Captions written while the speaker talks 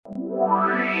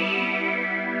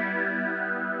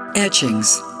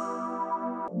Etchings,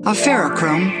 a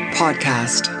Ferrochrome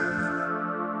podcast.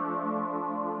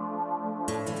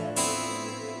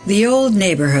 The old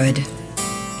neighborhood.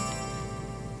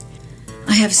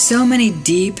 I have so many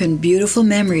deep and beautiful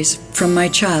memories from my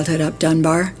childhood up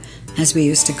Dunbar, as we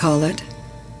used to call it.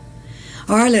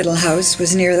 Our little house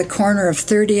was near the corner of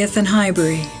 30th and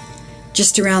Highbury,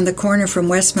 just around the corner from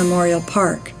West Memorial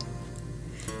Park,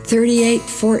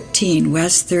 3814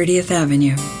 West 30th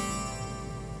Avenue.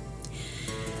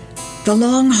 The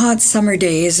long, hot summer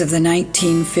days of the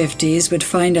 1950s would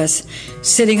find us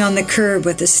sitting on the curb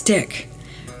with a stick,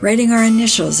 writing our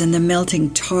initials in the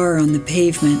melting tar on the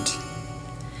pavement.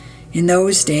 In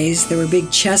those days, there were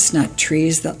big chestnut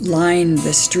trees that lined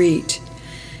the street.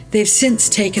 They've since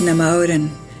taken them out, and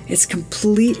it's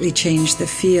completely changed the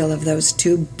feel of those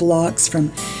 2 blocks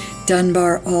from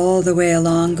Dunbar all the way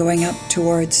along, going up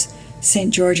towards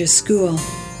St. George's School.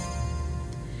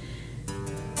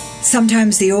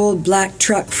 Sometimes the old black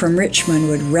truck from Richmond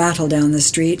would rattle down the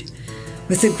street,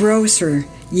 with the grocer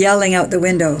yelling out the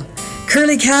window,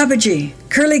 "Curly cabbagey!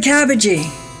 Curly cabbagey!"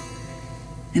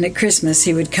 And at Christmas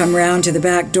he would come round to the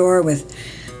back door with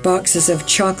boxes of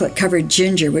chocolate-covered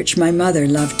ginger, which my mother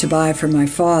loved to buy for my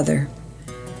father.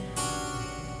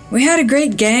 We had a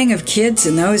great gang of kids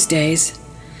in those days,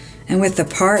 and with the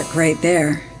park right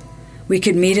there, we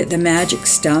could meet at the Magic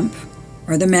Stump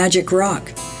or the Magic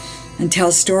Rock and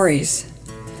tell stories.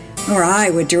 Or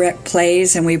I would direct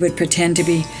plays and we would pretend to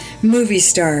be movie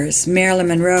stars, Marilyn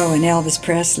Monroe and Elvis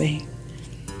Presley.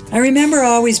 I remember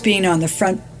always being on the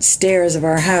front stairs of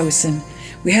our house, and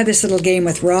we had this little game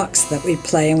with rocks that we'd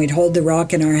play, and we'd hold the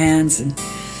rock in our hands and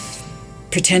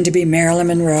pretend to be Marilyn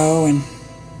Monroe, and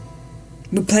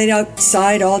we played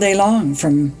outside all day long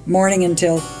from morning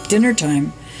until dinner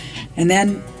time. And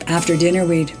then after dinner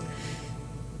we'd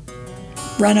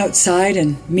run outside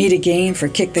and meet again for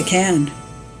kick the can.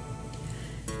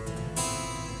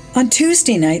 On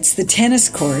Tuesday nights, the tennis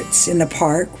courts in the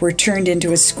park were turned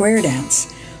into a square dance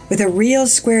with a real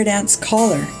square dance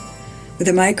collar with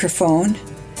a microphone,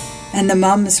 and the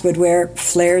mums would wear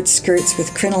flared skirts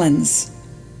with crinolines.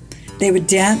 They would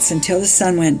dance until the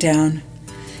sun went down,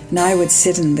 and I would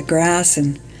sit in the grass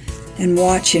and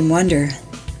watch in wonder.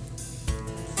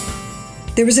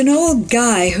 There was an old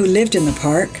guy who lived in the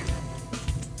park.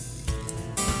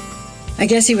 I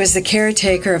guess he was the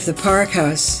caretaker of the park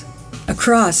house,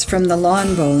 across from the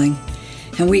lawn bowling,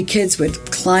 and we kids would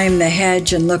climb the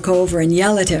hedge and look over and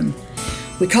yell at him.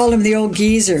 We called him the old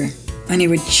geezer, and he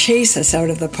would chase us out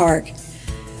of the park.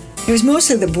 It was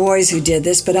mostly the boys who did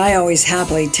this, but I always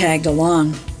happily tagged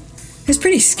along. It was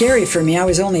pretty scary for me. I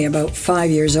was only about 5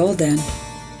 years old then.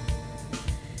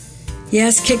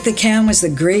 Yes, kick the can was the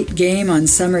great game on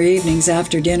summer evenings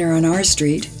after dinner on our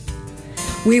street.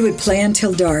 We would play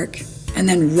until dark and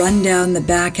then run down the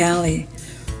back alley,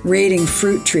 raiding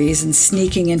fruit trees and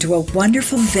sneaking into a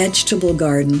wonderful vegetable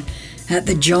garden at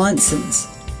the Johnsons.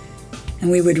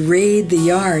 And we would raid the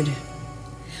yard.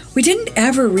 We didn't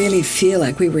ever really feel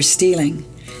like we were stealing.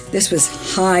 This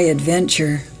was high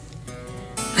adventure.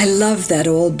 I loved that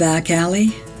old back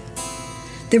alley.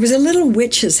 There was a little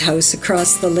witch's house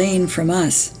across the lane from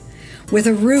us, with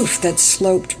a roof that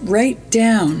sloped right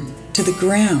down to the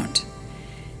ground.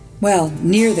 Well,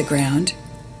 near the ground.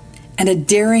 And a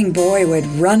daring boy would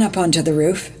run up onto the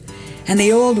roof, and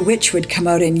the old witch would come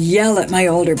out and yell at my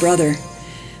older brother.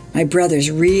 My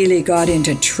brothers really got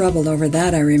into trouble over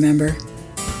that, I remember.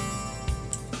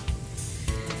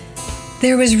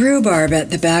 There was rhubarb at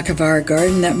the back of our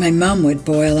garden that my mum would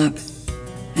boil up,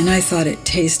 and I thought it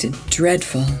tasted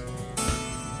dreadful.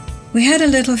 We had a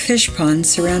little fish pond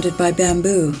surrounded by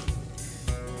bamboo,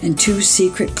 and 2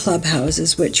 secret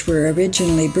clubhouses, which were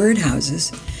originally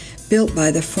birdhouses, built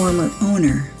by the former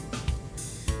owner.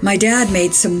 My dad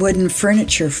made some wooden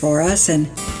furniture for us, and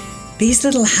these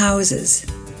little houses,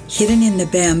 hidden in the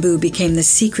bamboo, became the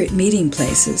secret meeting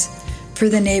places for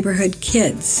the neighborhood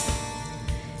kids.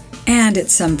 And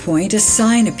at some point, a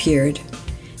sign appeared,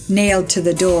 nailed to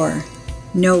the door,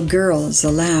 "No girls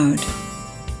allowed."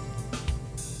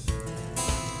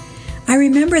 I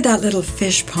remember that little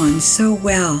fish pond so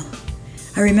well.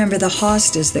 I remember the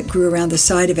hostas that grew around the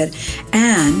side of it,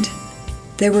 and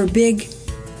there were big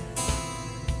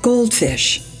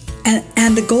goldfish.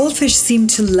 And the goldfish seemed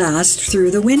to last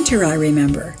through the winter, I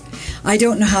remember. I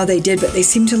don't know how they did, but they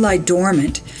seemed to lie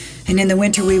dormant. And in the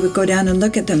winter we would go down and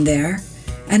look at them there.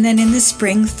 And then in the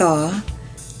spring thaw,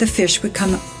 the fish would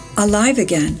come alive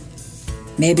again.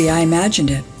 Maybe I imagined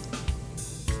it.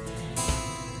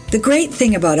 The great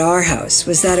thing about our house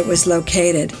was that it was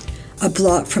located a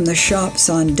block from the shops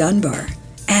on Dunbar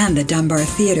and the Dunbar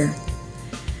Theatre.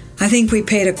 I think we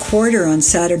paid $0.25 on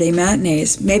Saturday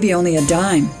matinees, maybe only a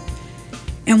dime.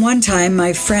 And one time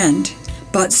my friend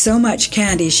bought so much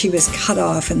candy she was cut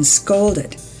off and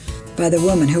scolded by the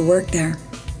woman who worked there.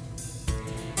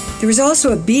 There was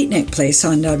also a beatnik place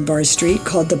on Dunbar Street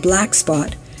called the Black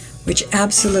Spot, which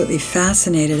absolutely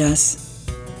fascinated us.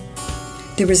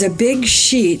 There was a big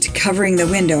sheet covering the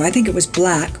window, I think it was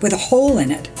black, with a hole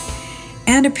in it.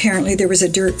 And apparently there was a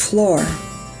dirt floor.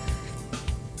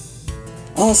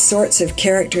 All sorts of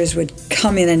characters would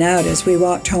come in and out as we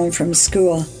walked home from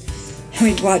school.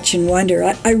 We'd watch and wonder.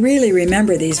 I really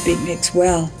remember these beatniks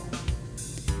well.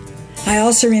 I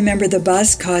also remember the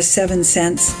bus cost 7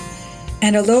 cents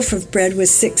and a loaf of bread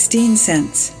was 16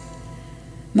 cents.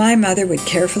 My mother would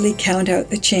carefully count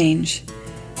out the change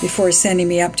before sending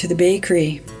me up to the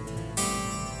bakery.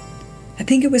 I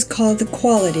think it was called the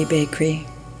Quality Bakery.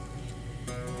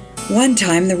 One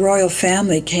time the royal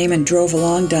family came and drove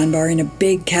along Dunbar in a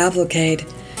big cavalcade,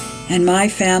 and my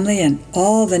family and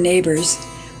all the neighbors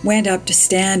went up to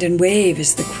stand and wave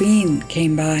as the Queen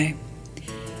came by.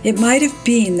 It might have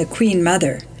been the Queen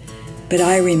Mother, but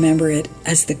I remember it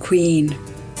as the Queen.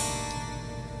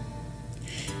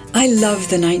 I love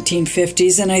the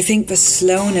 1950s, and I think the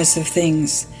slowness of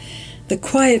things, the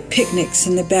quiet picnics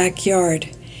in the backyard,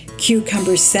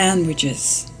 cucumber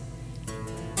sandwiches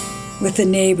with the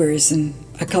neighbors, and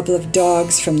a couple of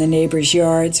dogs from the neighbors'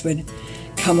 yards would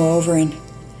come over, and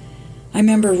I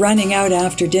remember running out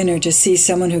after dinner to see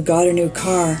someone who got a new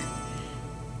car.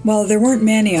 Well, there weren't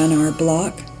many on our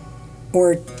block,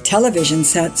 or television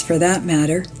sets for that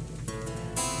matter.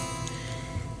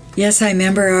 Yes, I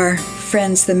remember our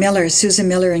friends, the Millers, Susan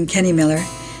Miller and Kenny Miller.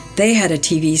 They had a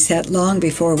TV set long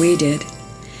before we did.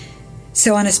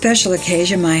 So on a special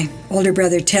occasion, my older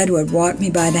brother Ted would walk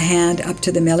me by the hand up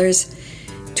to the Millers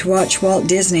to watch Walt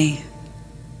Disney,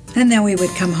 and then we would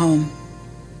come home.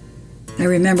 I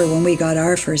remember when we got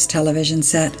our first television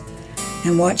set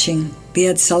and watching the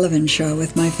Ed Sullivan Show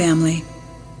with my family.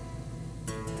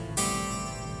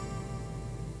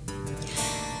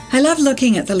 I love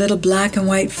looking at the little black and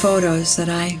white photos that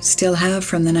I still have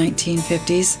from the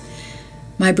 1950s.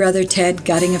 My brother Ted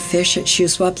gutting a fish at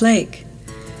Shuswap Lake,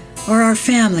 or our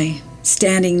family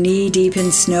standing knee-deep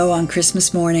in snow on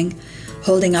Christmas morning,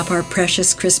 holding up our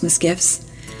precious Christmas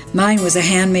gifts. Mine was a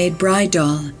handmade bride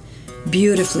doll,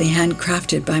 beautifully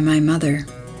handcrafted by my mother.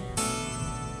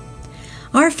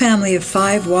 Our family of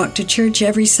 5 walked to church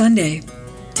every Sunday,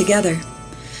 together.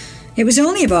 It was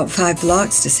only about 5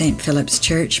 blocks to St. Philip's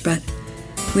Church, but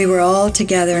we were all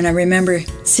together, and I remember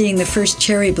seeing the first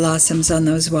cherry blossoms on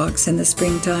those walks in the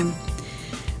springtime.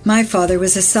 My father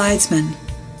was a sidesman.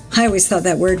 I always thought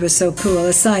that word was so cool,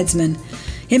 a sidesman.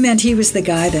 It meant he was the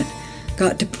guy that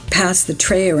got to pass the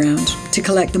tray around to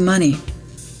collect the money.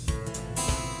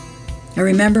 I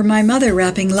remember my mother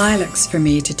wrapping lilacs for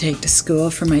me to take to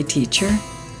school for my teacher.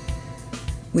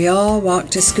 We all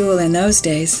walked to school in those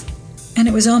days, and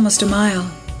it was almost a mile.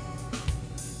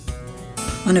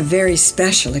 On a very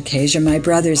special occasion, my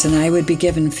brothers and I would be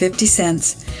given 50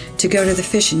 cents to go to the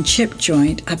fish and chip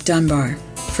joint up Dunbar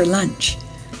for lunch.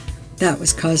 That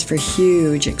was cause for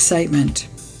huge excitement.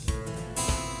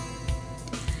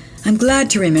 I'm glad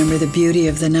to remember the beauty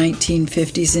of the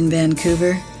 1950s in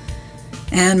Vancouver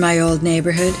and my old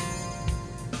neighborhood.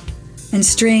 And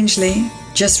strangely,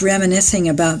 just reminiscing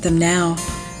about them now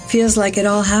feels like it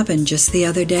all happened just the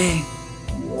other day.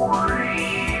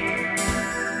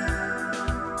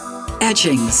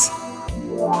 Etchings,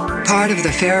 part of the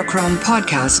Ferrochrome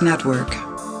Podcast Network.